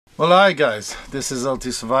Well, hi guys, this is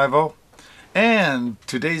LT Survival, and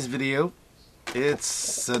today's video,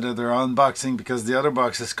 it's another unboxing because the other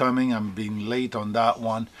box is coming. I'm being late on that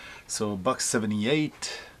one. So box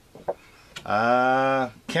 78,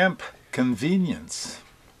 Camp Convenience.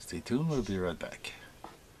 Stay tuned, we'll be right back.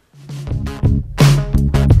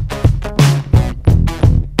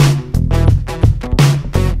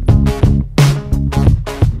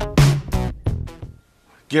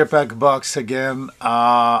 Gearpack box again.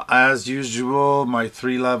 As usual, my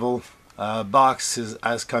 3-level box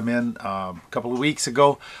has come in a couple of weeks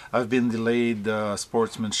ago. I've been delayed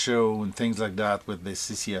sportsman show and things like that with the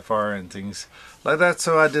CCFR and things like that,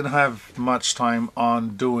 so I didn't have much time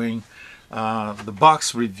on doing the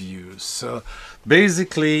box reviews. So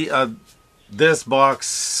basically this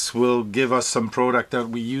box will give us some product that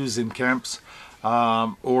we use in camps,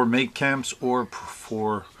 or make camps, or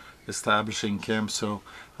for establishing camps. So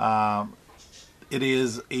it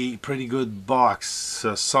is a pretty good box.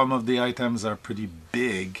 Some of the items are pretty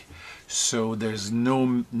big, so there's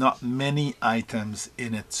not many items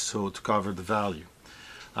in it, so to cover the value.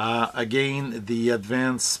 Again, the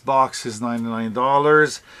advanced box is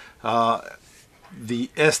 $99. The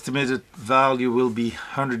estimated value will be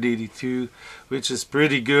 $182, which is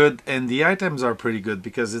pretty good, and the items are pretty good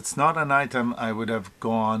because it's not an item I would have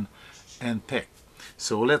gone and picked.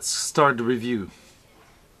 So let's start the review.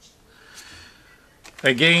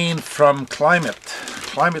 Again, from Climate.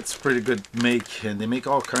 Climate's pretty good make, and they make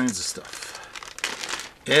all kinds of stuff.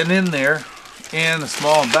 And in there, in a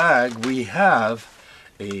small bag, we have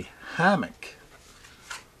a hammock.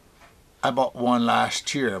 I bought one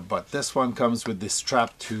last year, but this one comes with this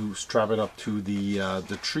strap to strap it up to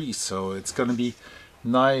the tree. So it's going to be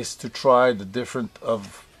nice to try the different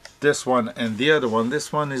of this one and the other one.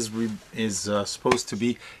 This one is supposed to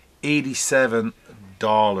be $87.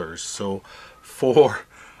 So for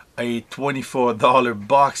a $24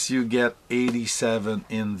 box, you get $87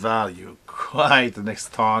 in value. Quite an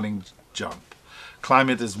astounding jump.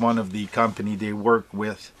 Climate is one of the company they work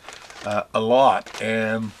with a lot,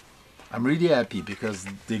 and I'm really happy because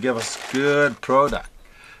they give us good product.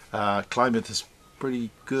 Climate is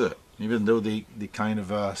pretty good, even though they kind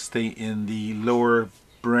of stay in the lower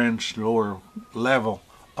branch, lower level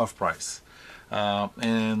of price.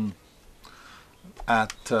 And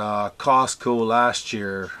at Costco last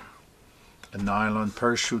year, a nylon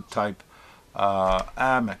parachute type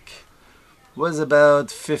hammock was about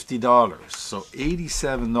 $50, so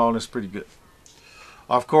 $87 pretty good.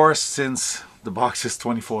 Of course, since the box is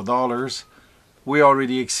 $24, we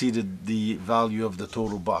already exceeded the value of the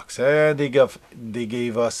total box, and they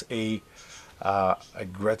gave us a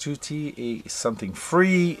gratuity, something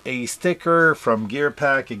free, a sticker from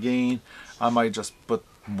Gearpack. Again, I might just put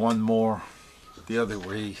one more the other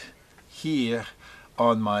way here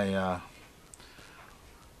on my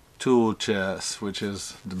tool chest, which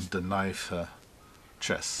is the knife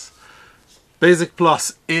chest. Basic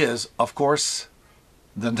plus is, of course,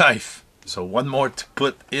 the knife. So one more to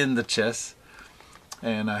put in the chest,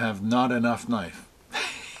 and I have not enough knife.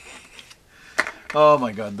 Oh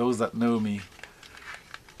my god, those that know me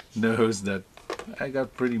knows that I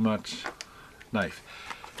got pretty much knife.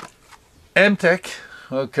 M-TEC,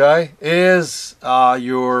 okay, is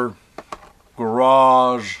your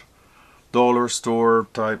garage dollar store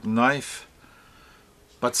type knife,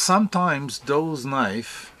 but sometimes those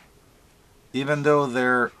knife, even though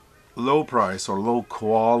they're low price or low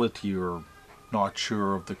quality, or not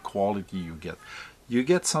sure of the quality you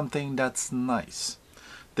get something that's nice.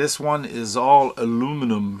 This one is all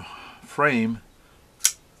aluminum frame,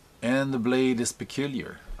 and the blade is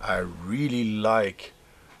peculiar. I really like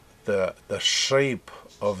the shape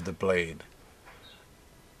of the blade.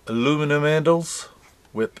 Aluminum handles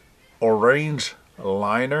with orange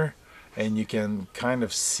liner, and you can kind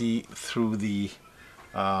of see through the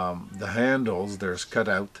handles. There's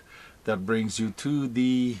cutout that brings you to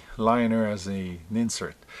the liner as an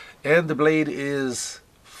insert, and the blade is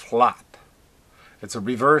flat. It's a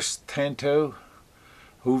reverse Tanto,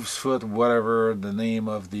 hooves foot, whatever the name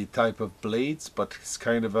of the type of blades, but it's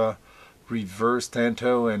kind of a reverse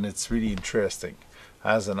Tanto, and it's really interesting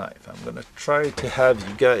as a knife. I'm gonna try to have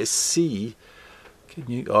you guys see. Can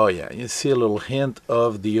you? Oh yeah, you see a little hint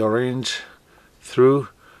of the orange through,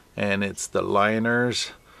 and it's the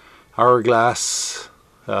liners, hourglass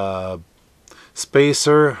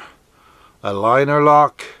spacer, a liner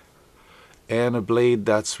lock, and a blade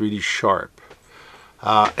that's really sharp.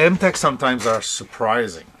 M-TEC sometimes are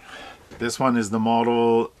surprising. This one is the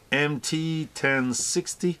model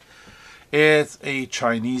MT1060. It's a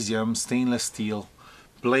Chinesium stainless steel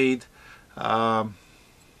blade,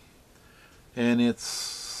 and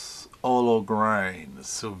it's hollow grind,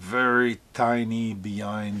 so very tiny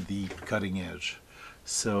behind the cutting edge.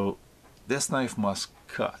 So this knife must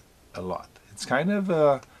cut a lot. It's kind of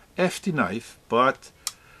a hefty knife, but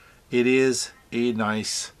it is a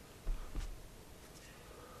nice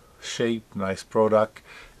shape, nice product,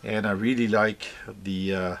 and I really like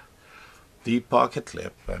the deep pocket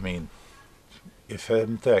lip. I mean, if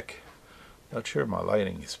Emtek, not sure, my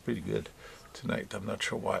lighting is pretty good tonight, I'm not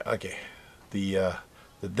sure why. Okay, the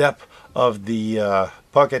depth of the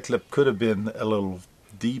pocket lip could have been a little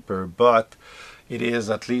deeper, but it is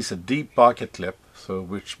at least a deep pocket lip, so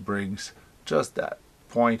which brings just that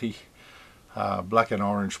pointy black and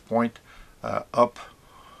orange point up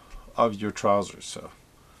of your trousers. So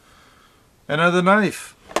another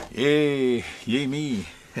knife, yay me.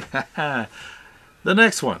 The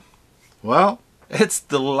next one, well, it's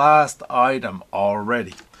the last item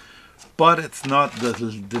already, but it's not the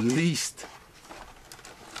least.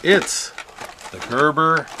 It's the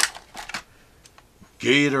Gerber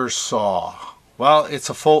Gator Saw. Well, it's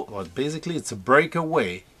a basically it's a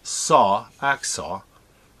breakaway saw, axe saw,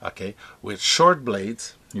 okay, with short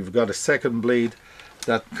blades. You've got a second blade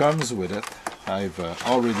that comes with it. I've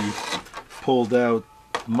already pulled out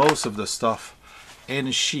most of the stuff in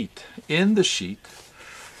a sheet. In the sheet,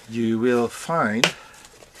 you will find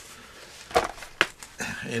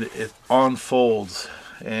it unfolds,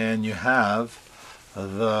 and you have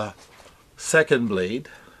the second blade.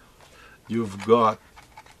 You've got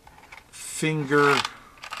finger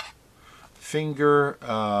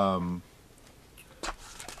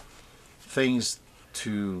things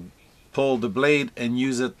to pull the blade and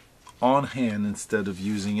use it on hand instead of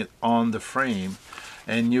using it on the frame,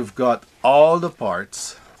 and you've got all the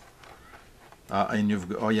parts, and you've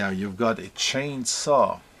got a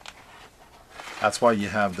chainsaw. That's why you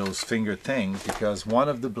have those finger things, because one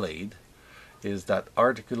of the blade is that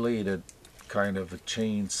articulated kind of a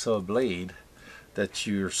chainsaw blade that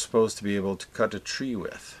you're supposed to be able to cut a tree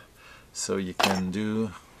with. So you can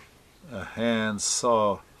do a hand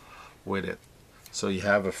saw with it. So you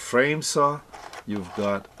have a frame saw, you've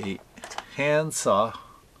got a hand saw.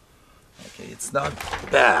 Okay, it's not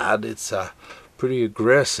bad, it's pretty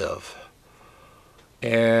aggressive,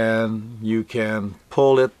 and you can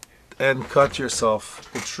pull it and cut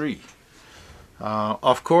yourself a tree.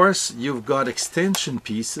 Of course, you've got extension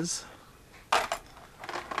pieces,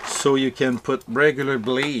 so you can put regular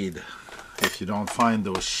blade. If you don't find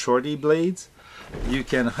those shorty blades, you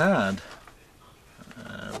can add,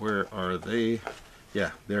 where are they?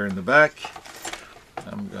 Yeah, they're in the back.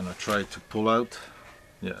 I'm gonna try to pull out.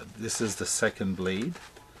 Yeah, this is the second blade.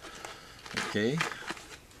 Okay,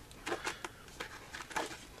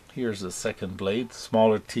 here's the second blade,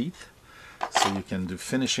 smaller teeth, so you can do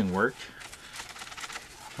finishing work.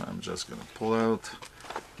 I'm just gonna pull out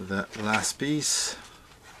that last piece.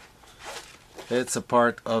 It's a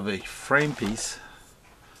part of a frame piece,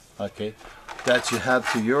 okay, that you add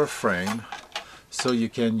to your frame, so you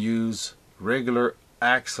can use regular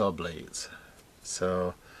axe saw blades.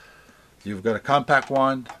 So you've got a compact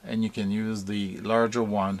one, and you can use the larger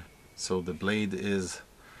one, so the blade is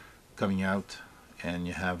coming out, and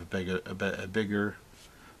you have a bigger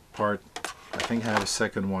part. I think I have a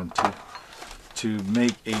second one too, to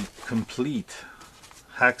make a complete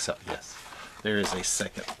hacksaw. Yes, there is a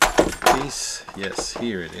second piece. Yes,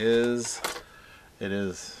 here it is. It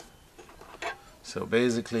is. So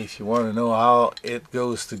basically, if you want to know how it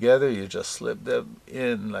goes together, you just slip them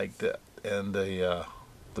in like that, and the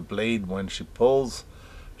blade, when she pulls,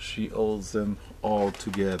 she holds them all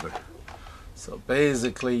together. So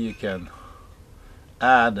basically, you can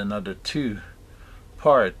add another two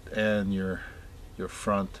part, and your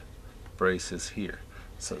front brace is here.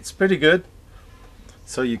 So it's pretty good.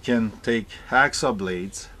 So you can take hacksaw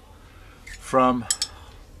blades from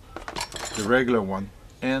the regular one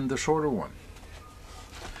and the shorter one.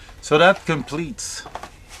 So that completes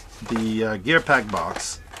the gear pack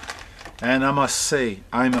box, and I must say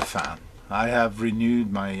I'm a fan. I have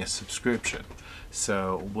renewed my subscription,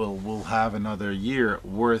 so we'll have another year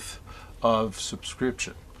worth of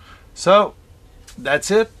subscription. So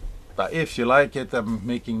that's it. But if you like it, I'm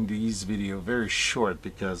making these videos very short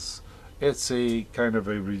because it's a kind of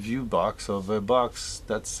a review box of a box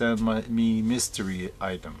that sent me mystery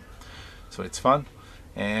item. So it's fun,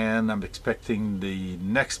 and I'm expecting the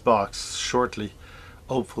next box shortly.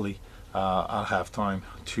 Hopefully I'll have time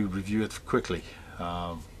to review it quickly.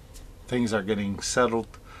 Things are getting settled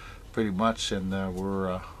pretty much, and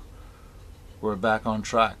we're back on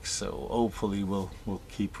track, so hopefully we'll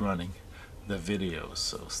keep running the videos.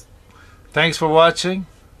 So thanks for watching.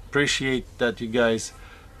 Appreciate that you guys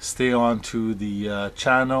stay on to the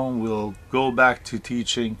channel. We'll go back to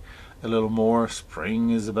teaching a little more. Spring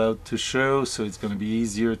is about to show, so it's going to be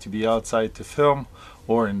easier to be outside to film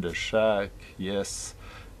or in the shack. Yes,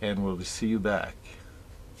 and we'll see you back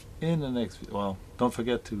in the next video. Well, don't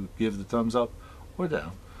forget to give the thumbs up or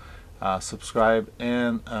down, subscribe,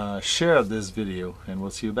 and share this video, and we'll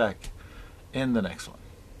see you back in the next one.